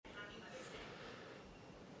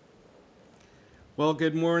Well,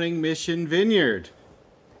 good morning, Mission Vineyard.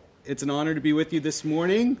 It's an honor to be with you this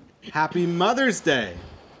morning. Happy Mother's Day.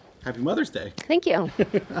 Happy Mother's Day. Thank you.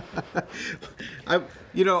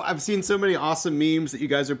 I've seen so many awesome memes that you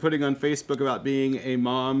guys are putting on Facebook about being a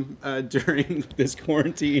mom during this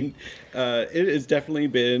quarantine. It has definitely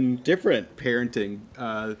been different parenting.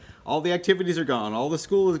 All the activities are gone. All the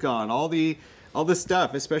school is gone. All the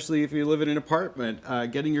stuff, especially if you live in an apartment,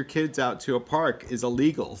 getting your kids out to a park is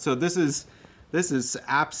illegal. So this is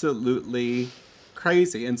absolutely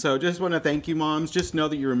crazy. And so just want to thank you, moms. Just know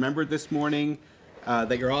that you remembered this morning,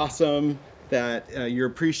 that you're awesome, that you're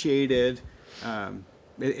appreciated.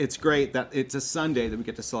 It's great that it's a Sunday that we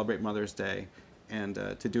get to celebrate Mother's Day and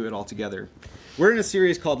to do it all together. We're in a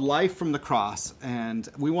series called Life from the Cross, and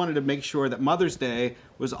we wanted to make sure that Mother's Day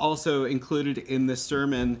was also included in this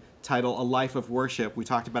sermon title, A Life of Worship. We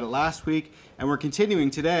talked about it last week, and we're continuing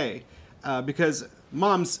today because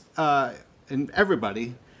moms and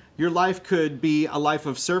everybody, your life could be a life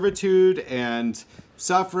of servitude and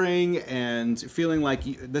suffering and feeling like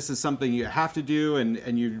this is something you have to do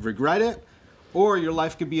and you regret it, or your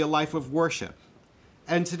life could be a life of worship.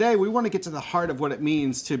 And today we want to get to the heart of what it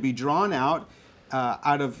means to be drawn out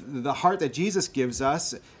of the heart that Jesus gives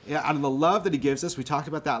us, out of the love that he gives us, we talked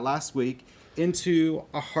about that last week, into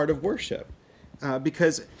a heart of worship.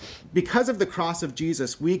 Because of the cross of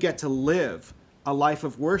Jesus, we get to live a life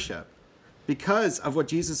of worship. Because of what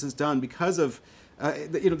Jesus has done, because of,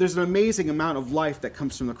 there's an amazing amount of life that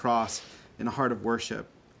comes from the cross in a heart of worship.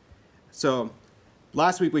 So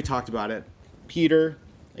last week we talked about it. Peter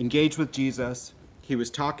engaged with Jesus. He was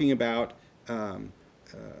talking about all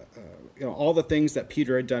the things that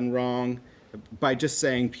Peter had done wrong by just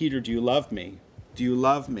saying, Peter, do you love me? Do you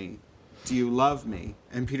love me? Do you love me?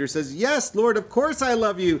 And Peter says, yes, Lord, of course I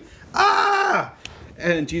love you. Ah!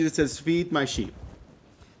 And Jesus says, feed my sheep.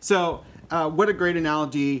 So what a great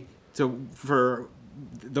analogy for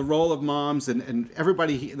the role of moms, and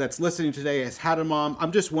everybody that's listening today has had a mom.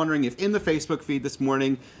 I'm just wondering if in the Facebook feed this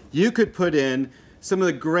morning, you could put in some of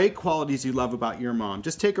the great qualities you love about your mom.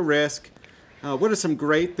 Just take a risk. What are some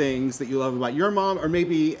great things that you love about your mom, or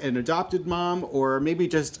maybe an adopted mom, or maybe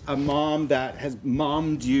just a mom that has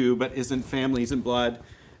mommed you but isn't family, isn't blood?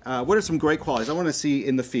 What are some great qualities? I want to see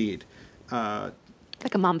in the feed.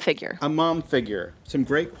 Like a mom figure. A mom figure. Some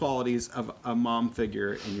great qualities of a mom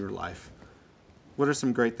figure in your life. What are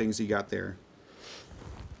some great things you got there?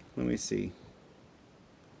 Let me see.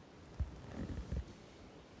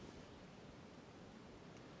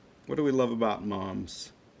 What do we love about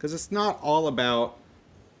moms? Because it's not all about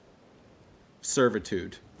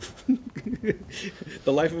servitude.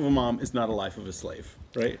 The life of a mom is not a life of a slave,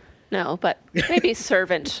 right? No, but maybe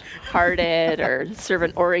servant-hearted or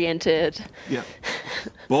servant-oriented. Yeah.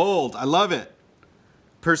 Bold. I love it.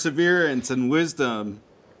 Perseverance and wisdom.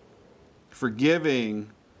 Forgiving.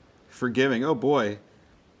 Oh, boy.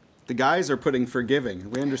 The guys are putting forgiving.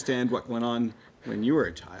 We understand what went on when you were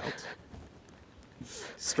a child.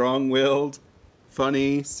 Strong-willed,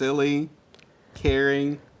 funny, silly,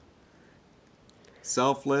 caring,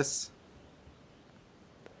 selfless.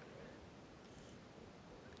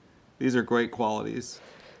 These are great qualities.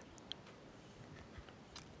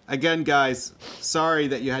 Again, guys, sorry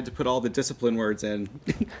that you had to put all the discipline words in.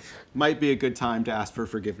 Might be a good time to ask for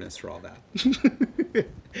forgiveness for all that.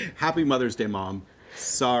 Happy Mother's Day, Mom.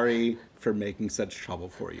 Sorry for making such trouble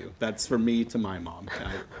for you. That's from me to my mom.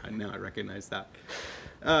 I recognize that.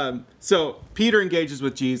 So Peter engages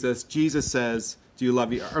with Jesus. Jesus says, do you love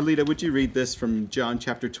me? Arlita, would you read this from John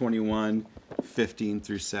chapter 21, 15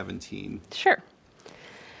 through 17? Sure.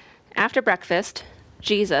 After breakfast,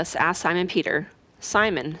 Jesus asked Simon Peter,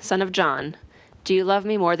 Simon, son of John, do you love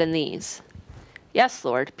me more than these? Yes,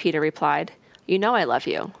 Lord, Peter replied. You know I love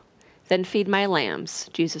you. Then feed my lambs,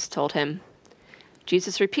 Jesus told him.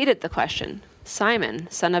 Jesus repeated the question, Simon,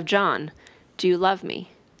 son of John, do you love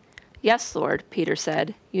me? Yes, Lord, Peter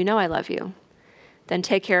said. You know I love you. Then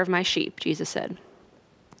take care of my sheep, Jesus said.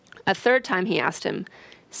 A third time he asked him,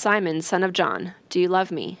 Simon, son of John, do you love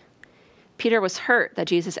me? Peter was hurt that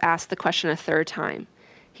Jesus asked the question a third time.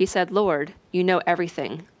 He said, Lord, you know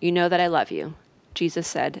everything. You know that I love you. Jesus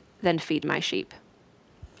said, then feed my sheep.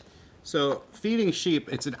 So feeding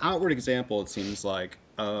sheep, it's an outward example, it seems like,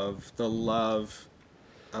 of the love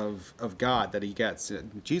of God that he gets.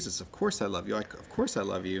 Jesus, of course I love you. Of course I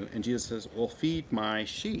love you. And Jesus says, well, feed my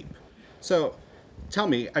sheep. So tell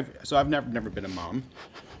me, I've never been a mom.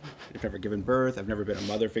 I've never given birth. I've never been a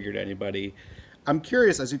mother figure to anybody. I'm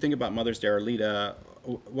curious, as you think about Mother's Day, Arlita,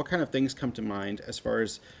 what kind of things come to mind as far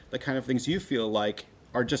as the kind of things you feel like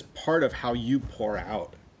are just part of how you pour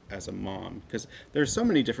out as a mom? Because there's so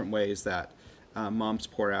many different ways that moms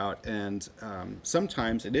pour out, and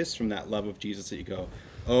sometimes it is from that love of Jesus that you go,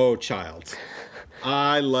 oh, child,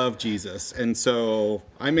 I love Jesus, and so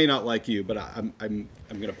I may not like you, but I'm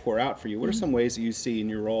going to pour out for you. What are some ways that you see in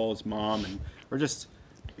your role as mom, or just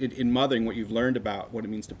in mothering, what you've learned about what it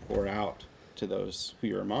means to pour out to those who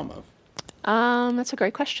you're a mom of? That's a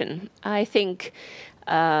great question. I think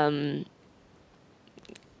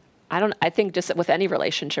I think just with any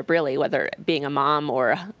relationship, really, whether being a mom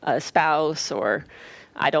or a spouse or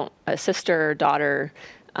a sister, daughter,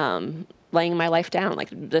 laying my life down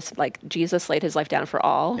like Jesus laid his life down for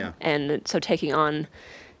all. Yeah. And so taking on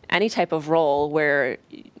any type of role where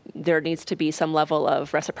there needs to be some level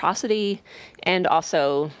of reciprocity and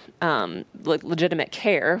also legitimate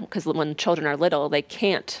care, because when children are little, they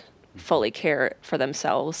can't fully care for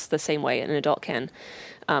themselves the same way an adult can,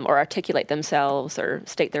 or articulate themselves or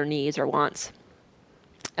state their needs or wants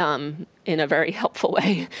in a very helpful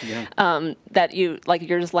way. Yeah. That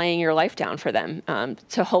you're just laying your life down for them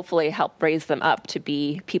to hopefully help raise them up to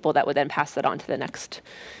be people that would then pass that on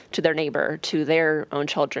to their neighbor, to their own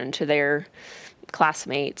children, to their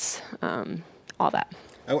classmates, all that.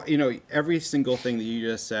 Every single thing that you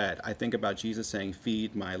just said, I think about Jesus saying,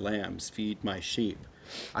 feed my lambs, feed my sheep.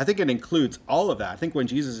 I think it includes all of that. I think when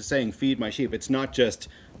Jesus is saying, feed my sheep, it's not just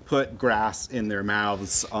put grass in their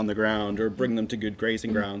mouths on the ground or bring them to good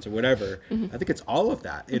grazing grounds or whatever. I think it's all of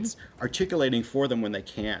that. It's articulating for them when they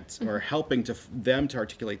can't, or helping them to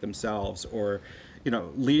articulate themselves, or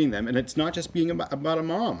leading them. And it's not just being about a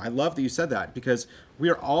mom. I love that you said that, because we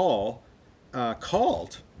are all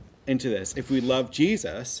called into this. If we love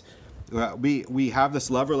Jesus, we have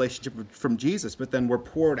this love relationship from Jesus, but then we're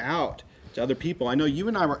poured out to other people. I know you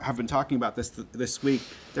and I have been talking about this week.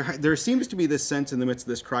 There seems to be this sense in the midst of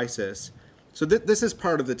this crisis. So this is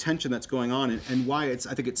part of the tension that's going on, and why I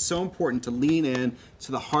think it's so important to lean in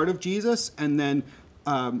to the heart of Jesus, and then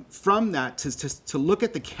from that to look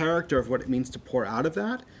at the character of what it means to pour out of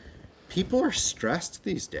that. People are stressed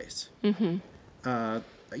these days.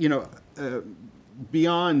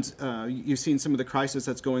 Beyond, you've seen some of the crisis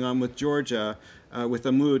that's going on with Georgia, with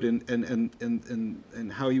Ahmaud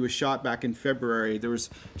and how he was shot back in February. There was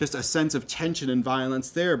just a sense of tension and violence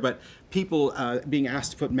there, but people being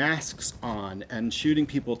asked to put masks on and shooting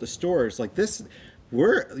people at the stores like this,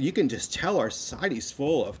 you can just tell our society's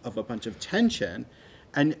full of a bunch of tension,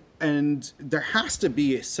 and there has to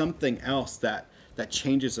be something else that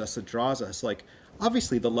changes us, that draws us. Like,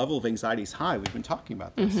 obviously, the level of anxiety is high. We've been talking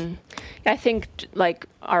about this. I think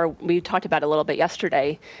we talked about it a little bit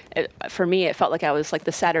yesterday. For me, it felt like I was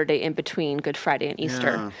the Saturday in between Good Friday and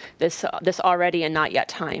Easter. Yeah. This already and not yet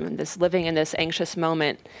time, and this living in this anxious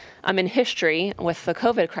moment. In history with the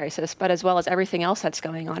COVID crisis, but as well as everything else that's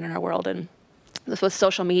going on in our world, and this with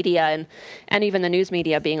social media and even the news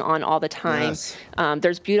media being on all the time. Yes.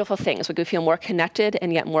 There's beautiful things. We could feel more connected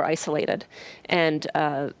and yet more isolated, and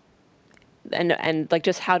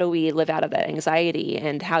just how do we live out of that anxiety,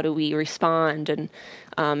 and how do we respond, and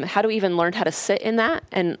how do we even learn how to sit in that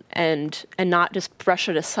and not just brush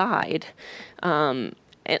it aside.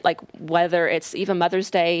 Whether it's even Mother's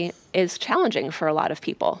Day is challenging for a lot of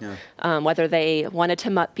people. Yeah. Whether they wanted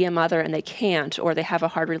to be a mother and they can't, or they have a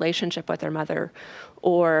hard relationship with their mother,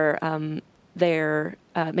 or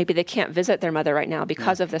maybe they can't visit their mother right now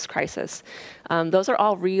because of this crisis. Those are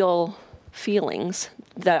all real feelings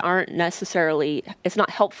that aren't necessarily, it's not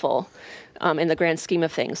helpful in the grand scheme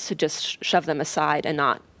of things to just shove them aside and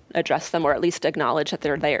not address them, or at least acknowledge that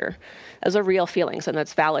they're there. Those are real feelings, and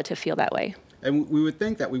it's valid to feel that way. And we would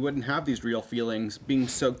think that we wouldn't have these real feelings being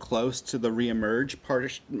so close to the reemerge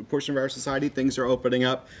portion of our society. Things are opening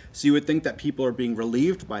up, so you would think that people are being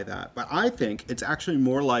relieved by that. But I think it's actually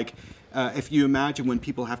more like if you imagine when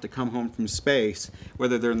people have to come home from space,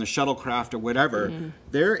 whether they're in the shuttlecraft or whatever,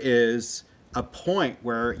 there is a point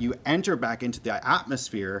where you enter back into the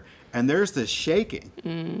atmosphere, and there's this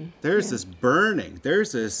shaking, there's this burning,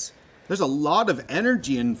 there's a lot of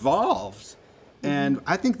energy involved. And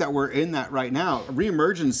I think that we're in that right now.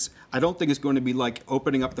 Reemergence, I don't think is going to be like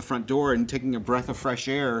opening up the front door and taking a breath of fresh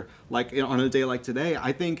air like on a day like today.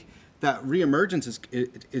 I think that reemergence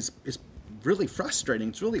is really frustrating.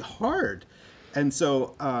 It's really hard. And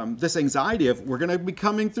so this anxiety of we're going to be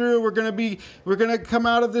coming through, we're going to come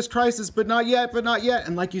out of this crisis, but not yet.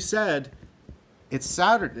 And like you said, it's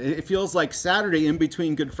Saturday. It feels like Saturday in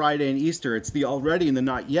between Good Friday and Easter. It's the already and the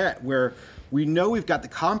not yet, where we know we've got the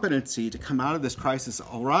competency to come out of this crisis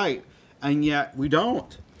all right, and yet we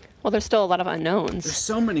don't. Well, there's still a lot of unknowns. There's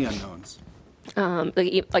so many unknowns.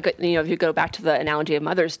 If you go back to the analogy of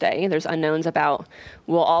Mother's Day, there's unknowns about,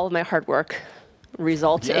 will all of my hard work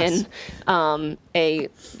result in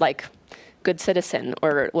good citizen,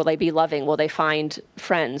 or will they be loving? Will they find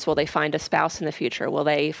friends? Will they find a spouse in the future? Will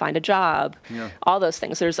they find a job? Yeah. All those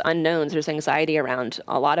things. There's unknowns. There's anxiety around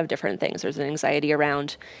a lot of different things. There's an anxiety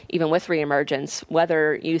around, even with reemergence,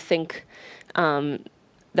 whether you think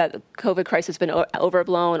that the COVID crisis has been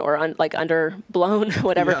overblown or underblown,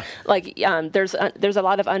 whatever. Yeah. There's a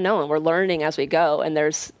lot of unknown. We're learning as we go, and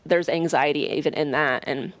there's anxiety even in that,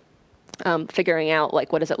 and figuring out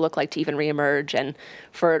what does it look like to even reemerge, and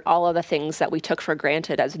for all of the things that we took for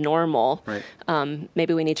granted as normal, Right.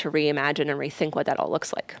 maybe we need to reimagine and rethink what that all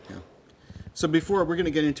looks like. Yeah. So we're going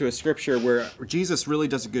to get into a scripture where Jesus really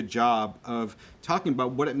does a good job of talking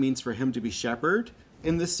about what it means for him to be shepherd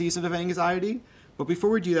in this season of anxiety. But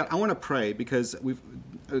before we do that, I want to pray, because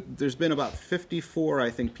there's been about 54,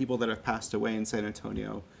 I think, people that have passed away in San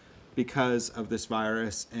Antonio because of this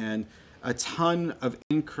virus, and a ton of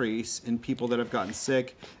increase in people that have gotten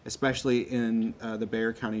sick, especially in the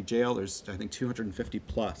Bexar County Jail. There's, I think, 250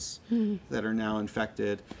 plus that are now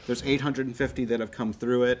infected. There's 850 that have come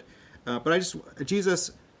through it. But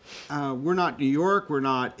Jesus, we're not New York, we're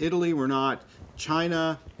not Italy, we're not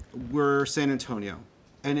China, we're San Antonio.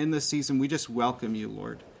 And in this season, we just welcome you,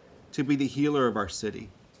 Lord, to be the healer of our city,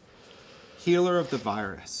 healer of the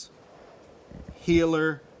virus,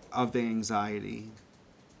 healer of the anxiety.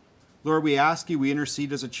 Lord, we ask you, we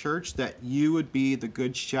intercede as a church, that you would be the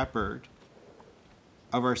good shepherd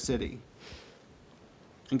of our city.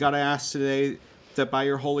 And God, I ask today that by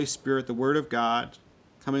your Holy Spirit, the word of God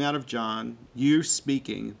coming out of John, you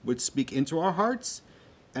speaking, would speak into our hearts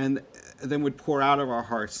and then would pour out of our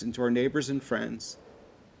hearts into our neighbors and friends,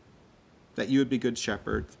 that you would be good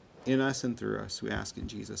shepherd in us and through us. We ask in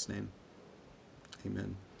Jesus' name.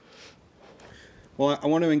 Amen. Well, I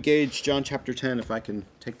want to engage John chapter 10, if I can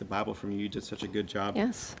take the Bible from you. You did such a good job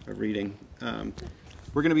of reading.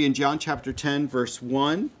 We're going to be in John chapter 10, verse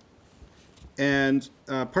 1. And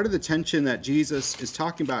part of the tension that Jesus is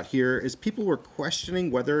talking about here is people were questioning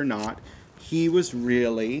whether or not he was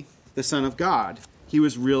really the Son of God. He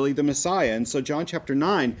was really the Messiah. And so John chapter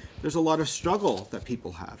 9, there's a lot of struggle that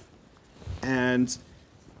people have. And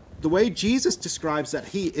the way Jesus describes that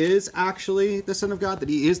he is actually the Son of God, that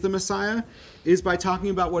he is the Messiah, is by talking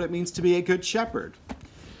about what it means to be a good shepherd.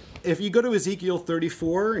 If you go to Ezekiel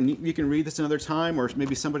 34, and you can read this another time, or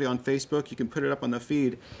maybe somebody on Facebook, you can put it up on the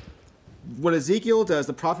feed. What Ezekiel does,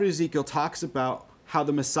 the prophet Ezekiel talks about how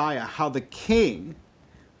the Messiah, how the king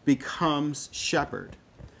becomes shepherd.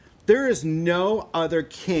 There is no other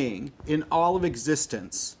king in all of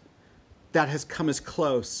existence that has come as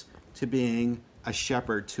close to being a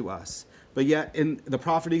shepherd to us. But yet in the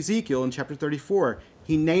prophet Ezekiel in chapter 34,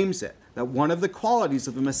 he names it, that one of the qualities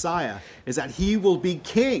of the Messiah is that he will be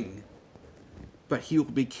king, but he will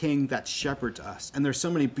be king that shepherds us. And there's so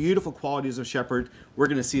many beautiful qualities of shepherd. We're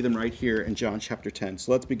going to see them right here in John chapter 10.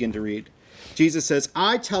 So let's begin to read. Jesus says,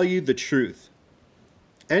 I tell you the truth.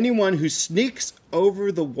 Anyone who sneaks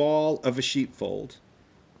over the wall of a sheepfold,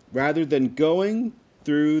 rather than going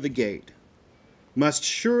through the gate, must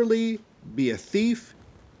surely be a thief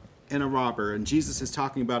and a robber. And Jesus is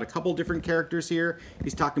talking about a couple different characters here.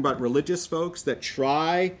 He's talking about religious folks that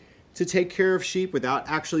try to take care of sheep without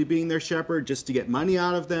actually being their shepherd, just to get money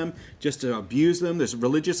out of them, just to abuse them. There's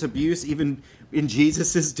religious abuse even in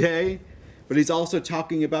Jesus' day. But he's also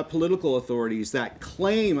talking about political authorities that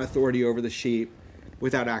claim authority over the sheep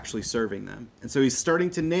without actually serving them. And so he's starting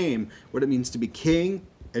to name what it means to be king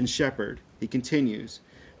and shepherd. He continues,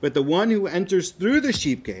 but the one who enters through the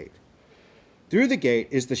sheep gate, through the gate,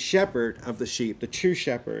 is the shepherd of the sheep, the true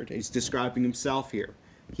shepherd. He's describing himself here.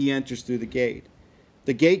 He enters through the gate.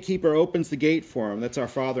 The gatekeeper opens the gate for him. That's our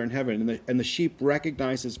Father in heaven. And the sheep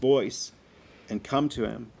recognize his voice and come to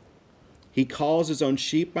him. He calls his own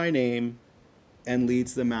sheep by name and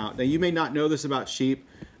leads them out. Now, you may not know this about sheep,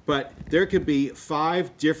 but there could be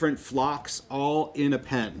 5 different flocks all in a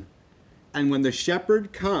pen. And when the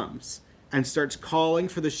shepherd comes and starts calling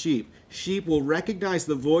for the sheep, sheep will recognize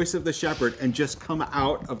the voice of the shepherd and just come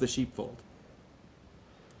out of the sheepfold.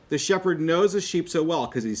 The shepherd knows the sheep so well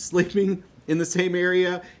because he's sleeping in the same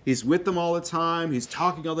area. He's with them all the time. He's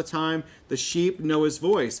talking all the time. The sheep know his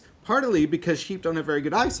voice, partly because sheep don't have very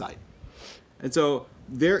good eyesight. And so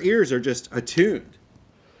their ears are just attuned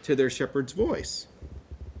to their shepherd's voice.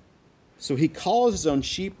 So he calls his own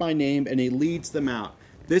sheep by name and he leads them out.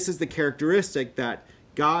 This is the characteristic that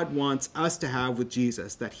God wants us to have with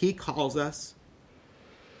Jesus, that he calls us,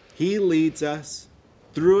 he leads us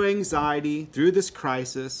through anxiety, through this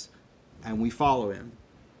crisis, and we follow him.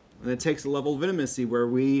 And it takes a level of intimacy where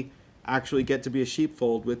we actually get to be a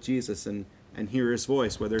sheepfold with Jesus and hear his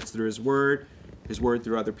voice, whether it's through his word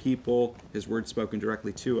through other people, his word spoken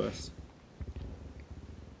directly to us.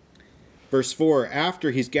 Verse 4,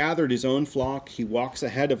 after he's gathered his own flock, he walks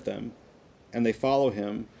ahead of them, and they follow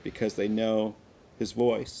him because they know his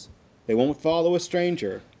voice. They won't follow a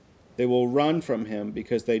stranger. They will run from him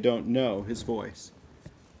because they don't know his voice.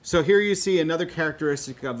 So here you see another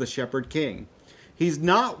characteristic of the shepherd king. He's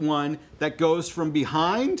not one that goes from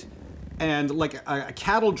behind and like a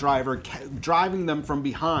cattle driver driving them from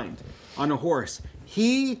behind on a horse.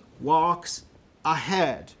 He walks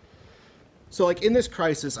ahead. So like in this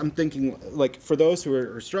crisis, I'm thinking like for those who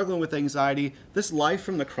are struggling with anxiety, this life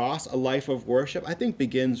from the cross, a life of worship, I think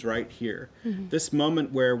begins right here. Mm-hmm. This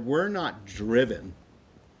moment where we're not driven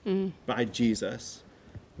by Jesus.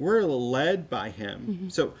 We're led by him. Mm-hmm.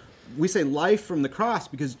 So we say life from the cross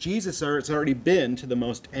because Jesus has already been to the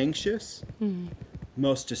most anxious,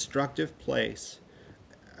 most destructive place.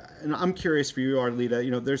 And I'm curious for you, Arlita,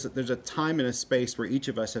 you know, there's a time and a space where each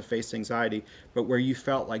of us have faced anxiety, but where you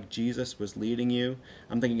felt like Jesus was leading you.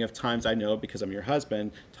 I'm thinking of times I know because I'm your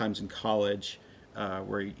husband, times in college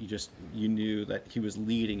where you knew that he was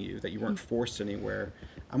leading you, that you weren't forced anywhere.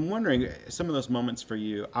 I'm wondering some of those moments for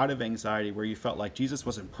you out of anxiety where you felt like Jesus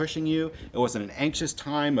wasn't pushing you. It wasn't an anxious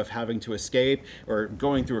time of having to escape or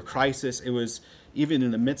going through a crisis. It was even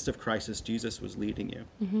in the midst of crisis, Jesus was leading you.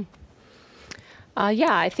 Mm-hmm.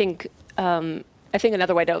 I think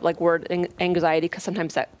another way to like word anxiety, because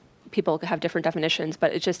sometimes that people have different definitions,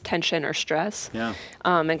 but it's just tension or stress. Yeah.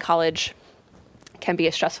 And college can be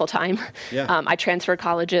a stressful time. Yeah. I transferred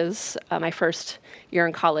colleges. My first year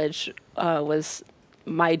in college was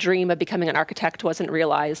my dream of becoming an architect wasn't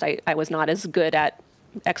realized. I was not as good at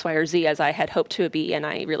X, Y, or Z as I had hoped to be, and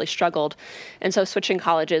I really struggled. And so switching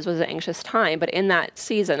colleges was an anxious time. But in that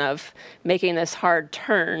season of making this hard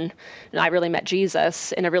turn, I really met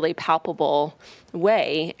Jesus in a really palpable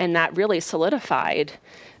way, and that really solidified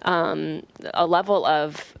a level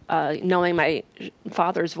of knowing my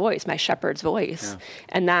Father's voice, my shepherd's voice. Yeah.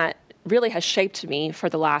 And that really has shaped me for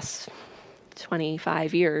the last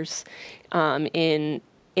 25 years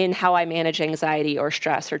in how I manage anxiety or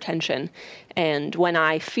stress or tension. And when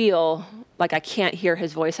I feel like I can't hear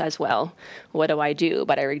his voice as well, what do I do?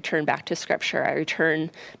 But I return back to scripture. I return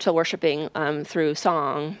to worshiping through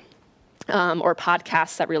song or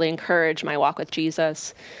podcasts that really encourage my walk with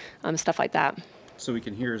Jesus, stuff like that. So we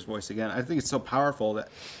can hear his voice again. I think it's so powerful that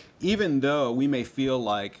even though we may feel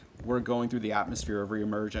like we're going through the atmosphere of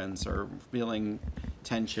reemergence or feeling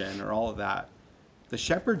tension or all of that, the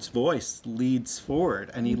shepherd's voice leads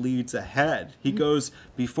forward and he leads ahead. He goes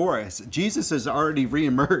before us. Jesus has already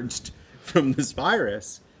reemerged from this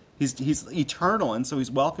virus. He's eternal, and so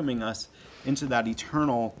he's welcoming us into that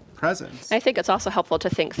eternal presence. I think it's also helpful to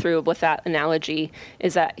think through with that analogy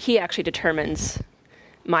is that he actually determines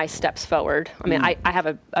my steps forward. I mean, I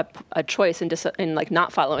have a choice in like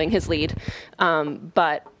not following his lead.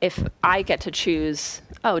 But if I get to choose,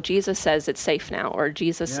 Jesus says it's safe now, or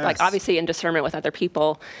Jesus, like obviously in discernment with other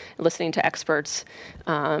people, listening to experts,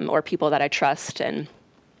 or people that I trust,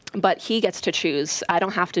 but he gets to choose. I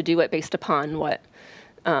don't have to do it based upon what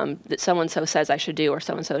that so-and-so says I should do or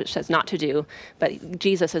so-and-so says not to do, but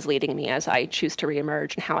Jesus is leading me as I choose to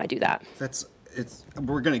reemerge and how I do that.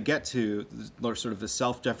 We're going to get to sort of the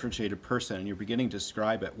self-differentiated person, and you're beginning to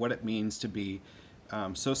describe it, what it means to be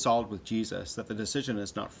so solid with Jesus that the decision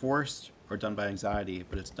is not forced or done by anxiety,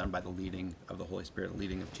 but it's done by the leading of the Holy Spirit, the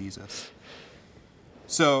leading of Jesus.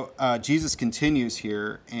 So Jesus continues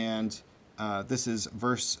here, and this is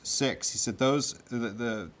verse 6. He said,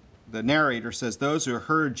 the narrator says, those who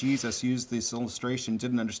heard Jesus use this illustration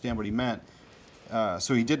didn't understand what he meant.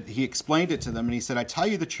 So he explained it to them, and he said, I tell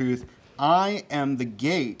you the truth, I am the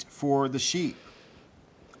gate for the sheep.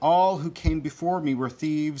 All who came before me were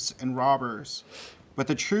thieves and robbers, but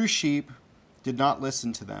the true sheep did not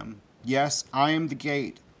listen to them. Yes, I am the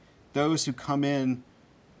gate. Those who come in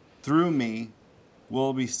through me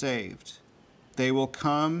will be saved. They will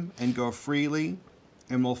come and go freely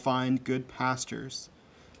and will find good pastures.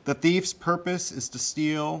 The thief's purpose is to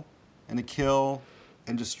steal and to kill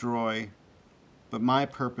and destroy. But my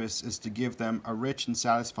purpose is to give them a rich and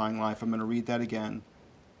satisfying life. I'm going to read that again.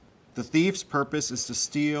 The thief's purpose is to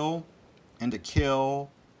steal and to kill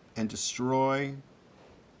and destroy.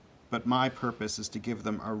 But my purpose is to give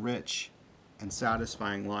them a rich and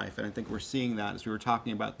satisfying life. And I think we're seeing that as we were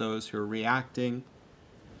talking about those who are reacting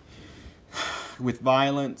with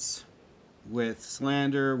violence, with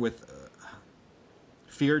slander, with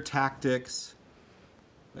fear tactics.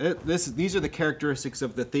 These are the characteristics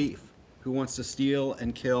of the thief, who wants to steal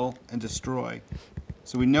and kill and destroy.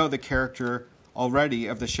 So we know the character already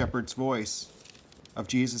of the shepherd's voice, of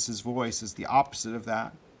Jesus' voice, is the opposite of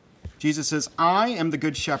that. Jesus says, I am the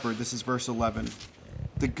good shepherd, this is verse 11,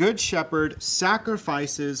 The good shepherd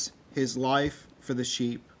sacrifices his life for the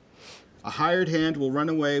sheep. A hired hand will run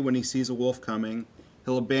away when he sees a wolf coming.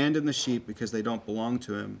 He'll abandon the sheep because they don't belong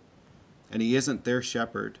to him, and he isn't their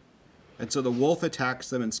shepherd. And so the wolf attacks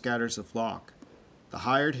them and scatters the flock. The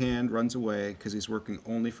hired hand runs away because he's working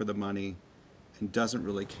only for the money and doesn't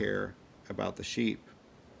really care about the sheep.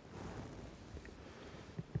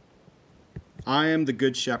 I am the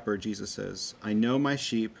good shepherd, Jesus says. I know my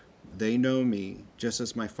sheep. They know me, just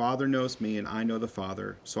as my Father knows me and I know the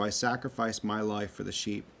Father. So I sacrifice my life for the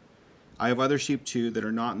sheep. I have other sheep too that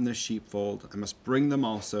are not in this sheepfold. I must bring them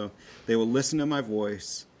also. They will listen to my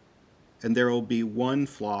voice, and there will be one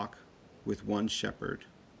flock with one shepherd.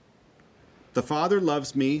 The Father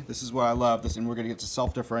loves me. This is what I love. This, and we're going to get to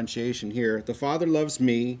self-differentiation here. The Father loves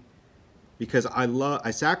me because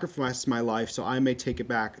I sacrificed my life so I may take it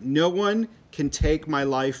back. No one can take my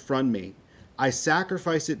life from me. I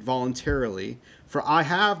sacrifice it voluntarily, for I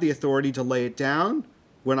have the authority to lay it down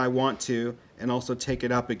when I want to and also take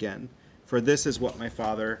it up again. For this is what my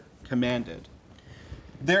Father commanded.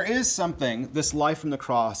 There is something, this life from the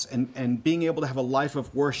cross and being able to have a life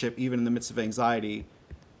of worship even in the midst of anxiety,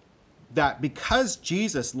 that because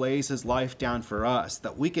Jesus lays his life down for us,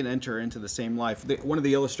 that we can enter into the same life. One of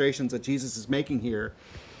the illustrations that Jesus is making here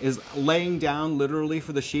is laying down literally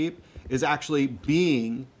for the sheep is actually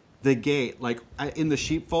being the gate. Like in the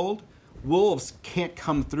sheepfold, wolves can't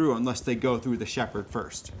come through unless they go through the shepherd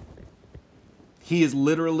first. He is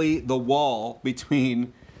literally the wall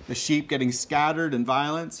between the sheep getting scattered in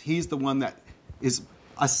violence. He's the one that is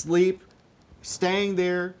asleep, staying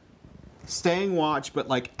there, staying watch, but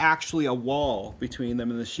like actually a wall between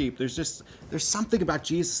them and the sheep. There's something about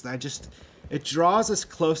Jesus that it draws us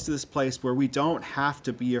close to this place where we don't have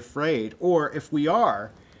to be afraid. Or if we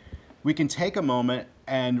are, we can take a moment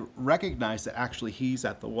and recognize that actually he's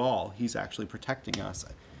at the wall. He's actually protecting us.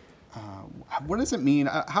 What does it mean?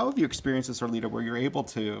 How have you experienced this, Arlita, where you're able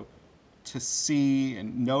to see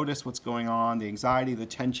and notice what's going on, the anxiety, the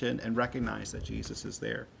tension, and recognize that Jesus is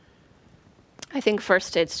there? I think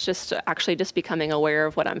first it's just actually just becoming aware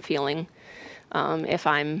of what I'm feeling. If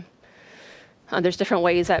I'm there's different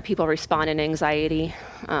ways that people respond in anxiety.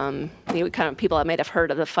 People that might have heard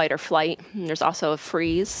of the fight or flight. And there's also a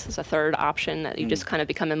freeze. It's a third option that you just kind of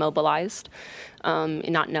become immobilized,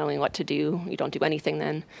 not knowing what to do. You don't do anything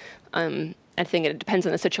then. I think it depends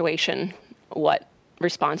on the situation, what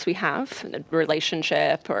response we have, the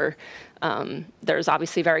relationship, or there's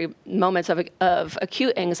obviously moments of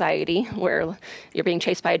acute anxiety where you're being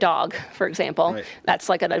chased by a dog, for example. Right. That's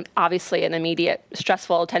like obviously an immediate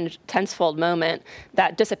stressful, tenseful moment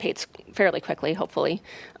that dissipates fairly quickly, hopefully.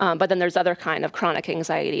 But then there's other kind of chronic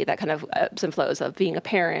anxiety that kind of ebbs and flows of being a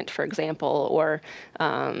parent, for example, or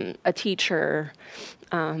a teacher.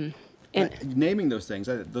 Naming those things,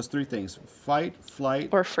 those three things: fight, flight,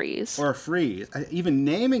 or freeze. Even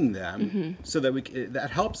naming them, so that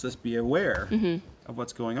that helps us be aware of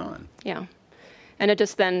what's going on. Yeah, and it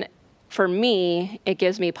just then, for me, it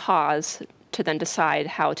gives me pause to then decide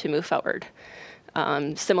how to move forward.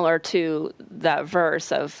 Similar to that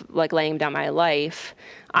verse of like laying down my life,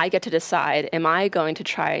 I get to decide: am I going to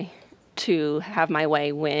try to have my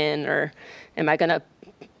way win, or am I going to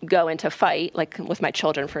go into fight, like with my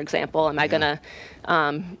children, for example? Am I going to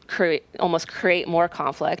create more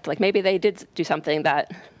conflict? Like maybe they did do something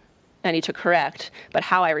that I need to correct, but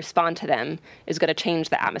how I respond to them is going to change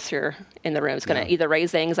the atmosphere in the room. It's going to either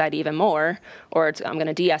raise the anxiety even more, or I'm going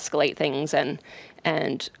to de-escalate things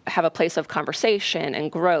and have a place of conversation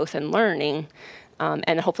and growth and learning,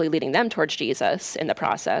 and hopefully leading them towards Jesus in the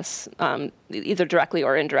process, either directly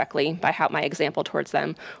or indirectly by my example towards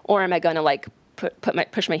them. Or am I going to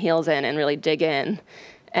push my heels in and really dig in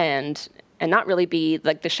and not really be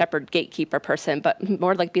like the shepherd gatekeeper person, but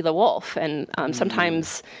more like be the wolf. And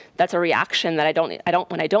sometimes that's a reaction that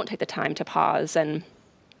when I don't take the time to pause and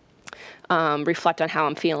reflect on how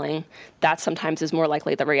I'm feeling, that sometimes is more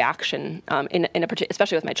likely the reaction,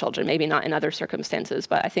 especially with my children, maybe not in other circumstances,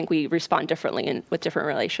 but I think we respond differently with different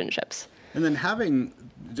relationships. And then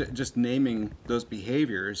just naming those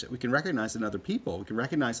behaviors, we can recognize it in other people. We can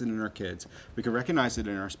recognize it in our kids. We can recognize it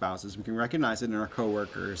in our spouses. We can recognize it in our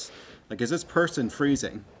coworkers. Like, is this person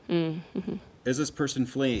freezing? Mm-hmm. Is this person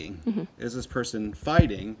fleeing? Mm-hmm. Is this person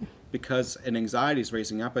fighting because an anxiety is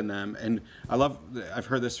raising up in them? And I've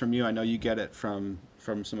heard this from you. I know you get it from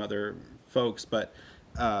some other folks, but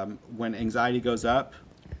when anxiety goes up,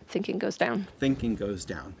 thinking goes down.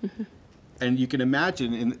 Mm-hmm. And you can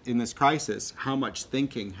imagine in this crisis how much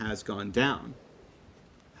thinking has gone down,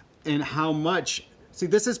 and how much. See,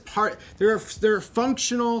 this is part. There are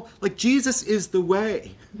functional. Like Jesus is the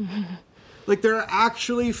way. Like, there are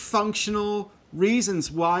actually functional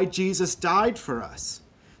reasons why Jesus died for us.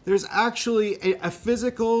 There's actually a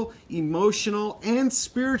physical, emotional, and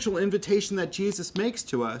spiritual invitation that Jesus makes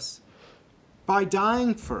to us by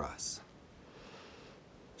dying for us.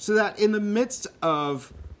 So that in the midst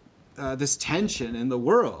of this tension in the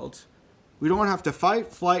world, we don't have to fight,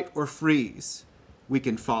 flight, or freeze. We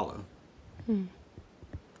can follow.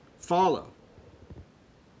 Follow.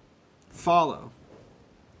 Follow.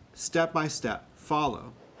 Step by step.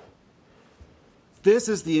 Follow. This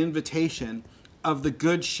is the invitation of the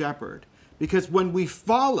Good Shepherd. Because when we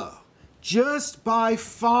follow, just by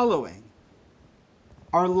following,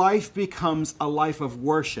 our life becomes a life of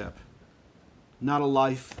worship, not a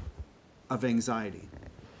life of anxiety.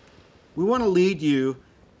 We want to lead you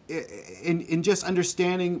in just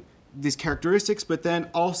understanding these characteristics, but then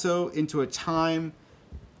also into a time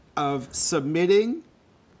of submitting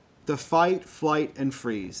the fight, flight, and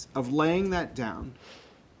freeze, of laying that down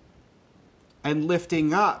and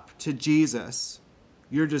lifting up to Jesus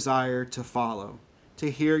your desire to follow,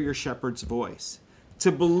 to hear your shepherd's voice,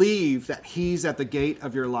 to believe that he's at the gate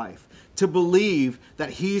of your life, to believe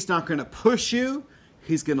that he's not going to push you,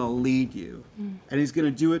 he's going to lead you, and he's going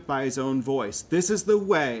to do it by his own voice. This is the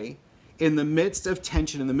way, in the midst of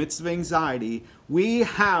tension, in the midst of anxiety, we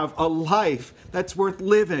have a life that's worth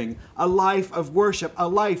living, a life of worship, a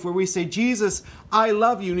life where we say, Jesus, I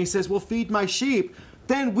love you. And he says, well, feed my sheep.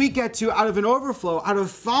 Then we get to, out of an overflow, out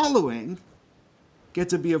of following, get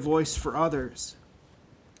to be a voice for others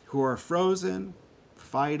who are frozen,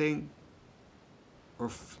 fighting, or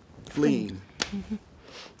fleeing.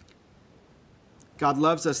 God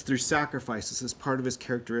loves us through sacrifices as part of his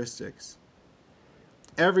characteristics.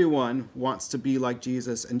 Everyone wants to be like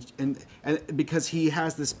Jesus, and because he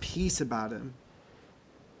has this peace about him.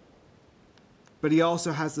 But he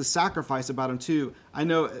also has the sacrifice about him too. I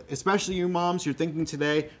know, especially you moms, you're thinking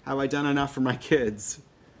today, have I done enough for my kids?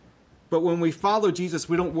 But when we follow Jesus,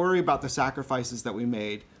 we don't worry about the sacrifices that we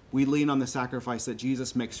made. We lean on the sacrifice that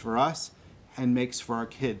Jesus makes for us and makes for our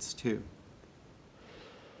kids too.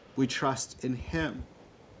 We trust in him,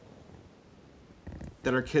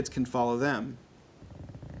 that our kids can follow them.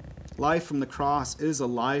 Life from the cross is a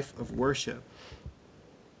life of worship.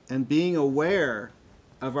 And being aware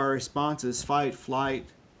of our responses, fight, flight,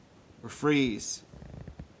 or freeze,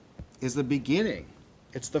 is the beginning.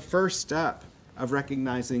 It's the first step of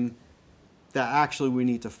recognizing that actually we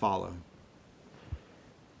need to follow.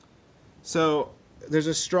 So there's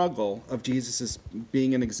a struggle of Jesus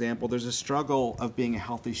being an example. There's a struggle of being a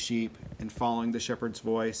healthy sheep and following the shepherd's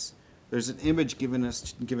voice. There's an image given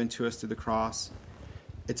to us through the cross.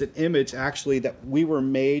 It's an image, actually, that we were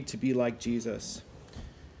made to be like Jesus.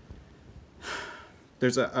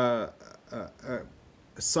 There's a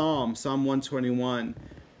Psalm 121,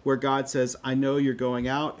 where God says, I know you're going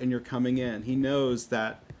out and you're coming in. He knows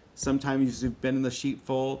that sometimes you've been in the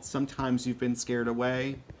sheepfold, sometimes you've been scared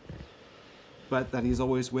away, but that he's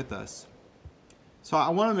always with us. So I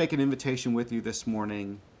want to make an invitation with you this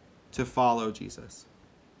morning to follow Jesus.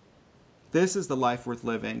 This is the life worth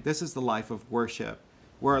living. This is the life of worship,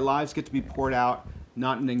 where our lives get to be poured out,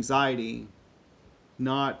 not in anxiety,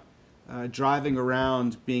 not driving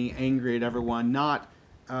around being angry at everyone, not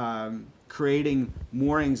creating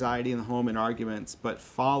more anxiety in the home and arguments, but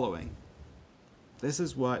following. This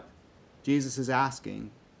is what Jesus is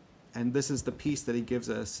asking, and this is the peace that he gives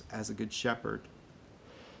us as a good shepherd.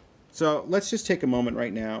 So let's just take a moment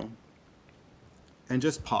right now and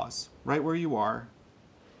just pause right where you are.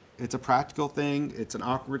 It's a practical thing. It's an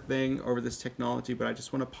awkward thing over this technology, but I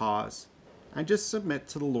just want to pause and just submit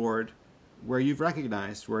to the Lord where you've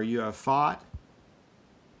recognized, where you have fought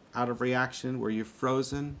out of reaction, where you've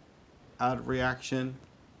frozen out of reaction,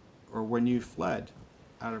 or when you fled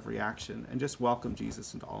out of reaction, and just welcome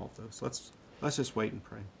Jesus into all of those. Let's just wait and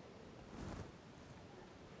pray.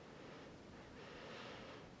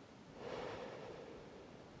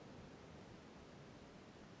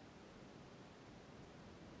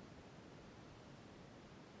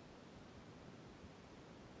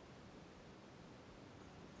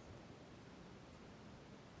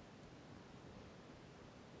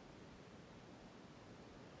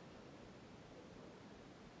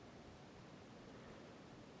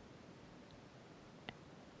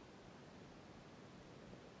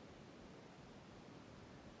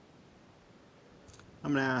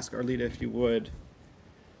 I'm going to ask Arlita if you would,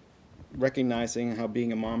 recognizing how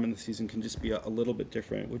being a mom in the season can just be a little bit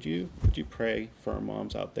different. Would you pray for our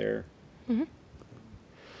moms out there? Mm-hmm.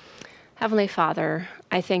 Heavenly Father,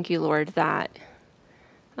 I thank you, Lord, that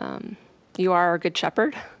you are our good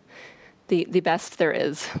shepherd, the best there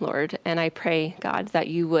is, Lord. And I pray, God, that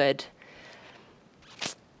you would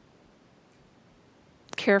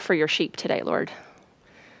care for your sheep today, Lord.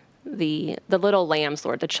 The little lambs,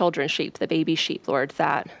 Lord, the children's sheep, the baby sheep, Lord,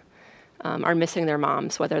 that are missing their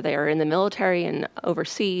moms, whether they are in the military and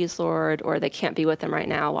overseas, Lord, or they can't be with them right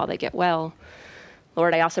now while they get well.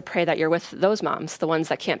 Lord, I also pray that you're with those moms, the ones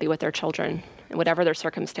that can't be with their children, and whatever their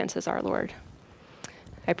circumstances are, Lord.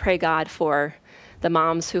 I pray, God, for the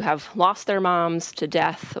moms who have lost their moms to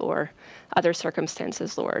death or other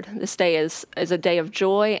circumstances, Lord. This day is a day of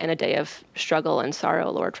joy and a day of struggle and sorrow,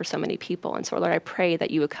 Lord, for so many people. And so, Lord, I pray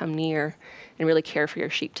that you would come near and really care for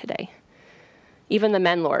your sheep today. Even the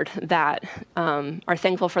men, Lord, that are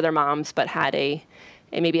thankful for their moms but had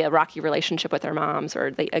maybe a rocky relationship with their moms,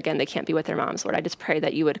 or they can't be with their moms, Lord. I just pray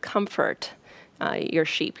that you would comfort your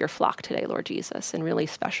sheep, your flock today, Lord Jesus, in really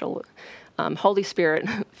special, Holy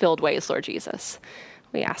Spirit-filled ways, Lord Jesus.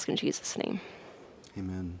 We ask in Jesus' name.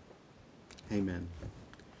 Amen. Amen.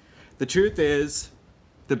 The truth is,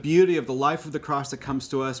 the beauty of the life of the cross that comes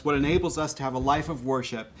to us, what enables us to have a life of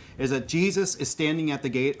worship, is that Jesus is standing at the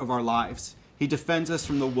gate of our lives. He defends us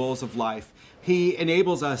from the wolves of life. He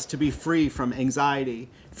enables us to be free from anxiety,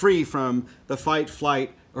 free from the fight,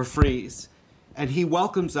 flight, or freeze. And he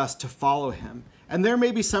welcomes us to follow him. And there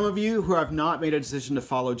may be some of you who have not made a decision to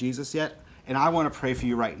follow Jesus yet, and I want to pray for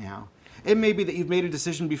you right now. It may be that you've made a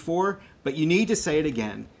decision before, but you need to say it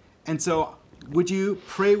again. And so, would you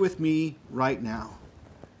pray with me right now?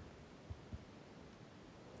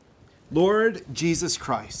 Lord Jesus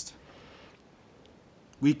Christ,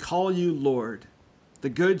 we call you Lord, the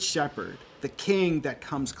Good Shepherd, the King that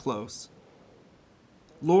comes close.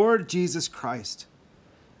 Lord Jesus Christ,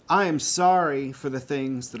 I am sorry for the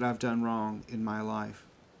things that I've done wrong in my life.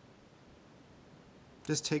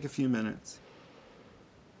 Just take a few minutes.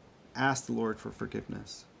 Ask the Lord for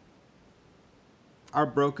forgiveness. Our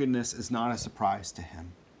brokenness is not a surprise to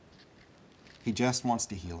him. He just wants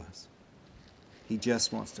to heal us. He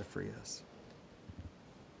just wants to free us.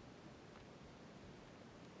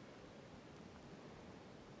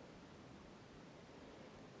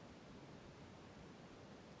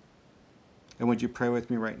 And would you pray with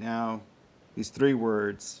me right now? These 3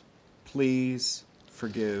 words, please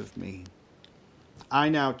forgive me. I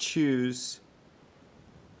now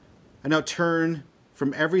turn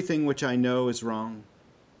from everything which I know is wrong.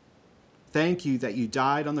 Thank you that you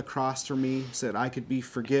died on the cross for me so that I could be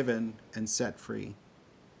forgiven and set free.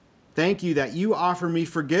 Thank you that you offer me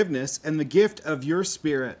forgiveness and the gift of your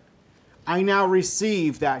Spirit. I now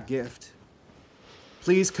receive that gift.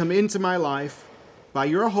 Please come into my life by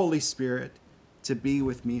your Holy Spirit to be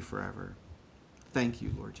with me forever. Thank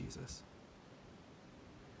you, Lord Jesus.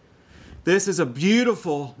 This is a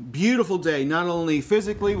beautiful, beautiful day, not only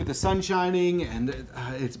physically with the sun shining, and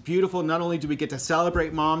it's beautiful. Not only do we get to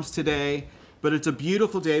celebrate moms today, but it's a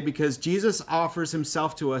beautiful day because Jesus offers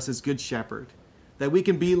himself to us as Good Shepherd, that we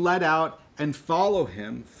can be led out and follow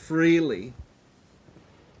him freely.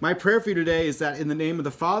 My prayer for you today is that in the name of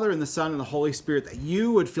the Father and the Son and the Holy Spirit, that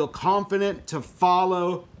you would feel confident to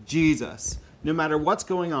follow Jesus, no matter what's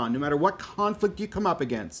going on, no matter what conflict you come up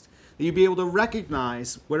against. That you'd be able to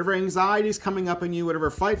recognize whatever anxiety is coming up in you, whatever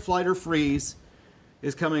fight, flight, or freeze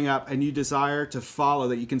is coming up, and you desire to follow,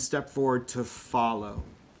 that you can step forward to follow.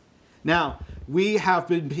 Now, we have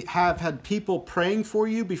had people praying for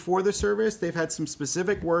you before the service. They've had some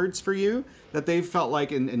specific words for you that they've felt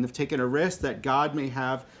like and have taken a risk that God may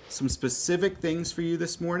have some specific things for you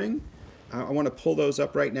this morning. I want to pull those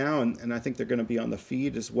up right now, and I think they're going to be on the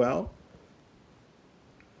feed as well.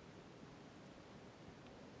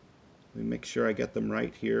 Let me make sure I get them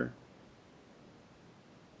right here.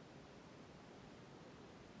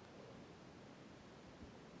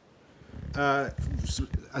 A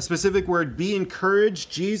specific word, be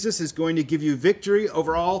encouraged. Jesus is going to give you victory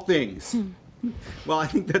over all things. Well, I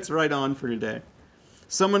think that's right on for today.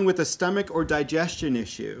 Someone with a stomach or digestion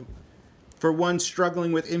issue. For one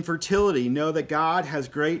struggling with infertility, know that God has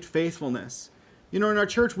great faithfulness. You know, in our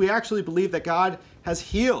church, we actually believe that God has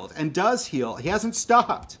healed and does heal. He hasn't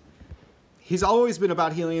stopped. He's always been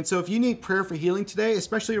about healing. And so if you need prayer for healing today,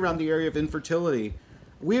 especially around the area of infertility,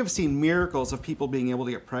 we have seen miracles of people being able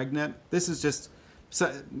to get pregnant. This is just,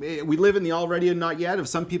 we live in the already and not yet of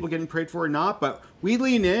some people getting prayed for or not, but we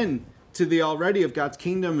lean in to the already of God's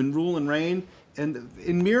kingdom and rule and reign and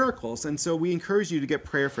in miracles. And so we encourage you to get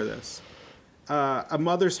prayer for this. A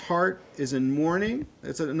mother's heart is in mourning.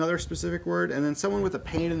 That's another specific word. And then someone with a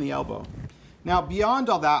pain in the elbow. Now, beyond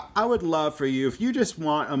all that, I would love for you, if you just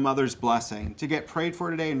want a mother's blessing, to get prayed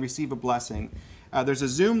for today and receive a blessing. There's a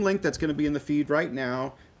Zoom link that's going to be in the feed right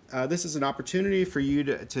now. This is an opportunity for you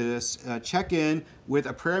to check in with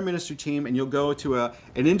a prayer ministry team, and you'll go to an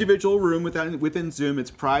individual room within Zoom.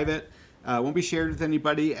 It's private. Won't be shared with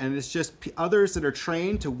anybody, and it's just others that are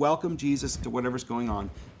trained to welcome Jesus to whatever's going on,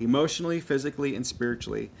 emotionally, physically, and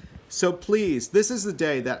spiritually. So please, this is the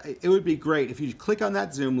day that it would be great if you click on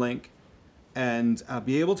that Zoom link and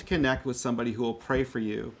be able to connect with somebody who will pray for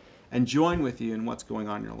you and join with you in what's going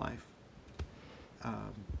on in your life.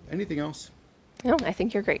 Anything else? No, I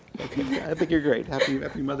think you're great. Okay, I think you're great.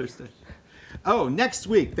 Happy Mother's Day. Oh, next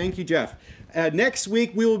week. Thank you, Jeff. Next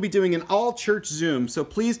week, we will be doing an all-church Zoom, so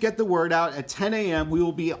please get the word out. At 10 a.m., we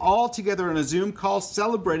will be all together on a Zoom call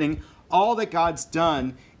celebrating all that God's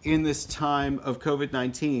done in this time of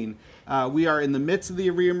COVID-19. We are in the midst of the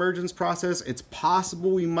reemergence process. It's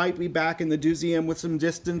possible we might be back in the Deuseum with some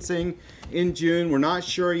distancing in June. We're not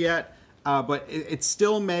sure yet. But it's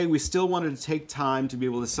still May. We still wanted to take time to be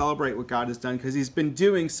able to celebrate what God has done because he's been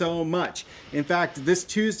doing so much. In fact, this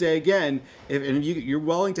Tuesday, again, if you're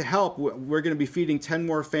willing to help, we're going to be feeding 10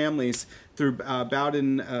 more families through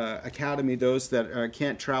Bowden Academy, those that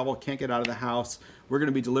can't travel, can't get out of the house. We're going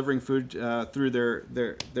to be delivering food through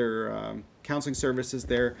their counseling services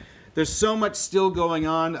there. There's so much still going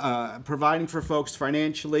on, providing for folks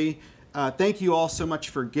financially. Thank you all so much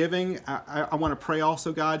for giving. I want to pray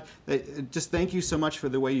also, God, that just thank you so much for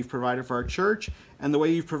the way you've provided for our church and the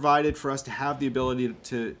way you've provided for us to have the ability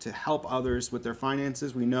to help others with their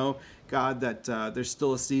finances. We know, God, that there's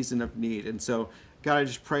still a season of need. And so, God, I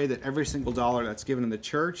just pray that every single dollar that's given in the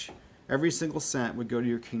church, every single cent would go to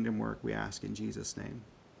your kingdom work, we ask in Jesus' name.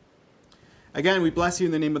 Again, we bless you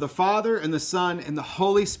in the name of the Father, and the Son, and the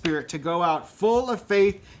Holy Spirit to go out full of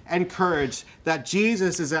faith and courage that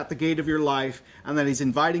Jesus is at the gate of your life and that he's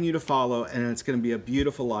inviting you to follow, and it's going to be a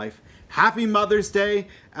beautiful life. Happy Mother's Day.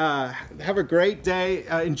 Have a great day.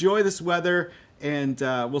 Enjoy this weather, and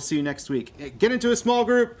we'll see you next week. Get into a small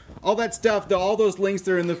group, all that stuff, all those links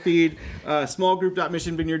are in the feed,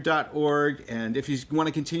 smallgroup.missionvineyard.org, and if you want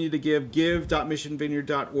to continue to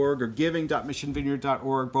give.missionvineyard.org or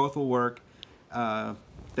giving.missionvineyard.org. Both will work.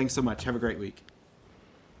 Thanks so much. Have a great week.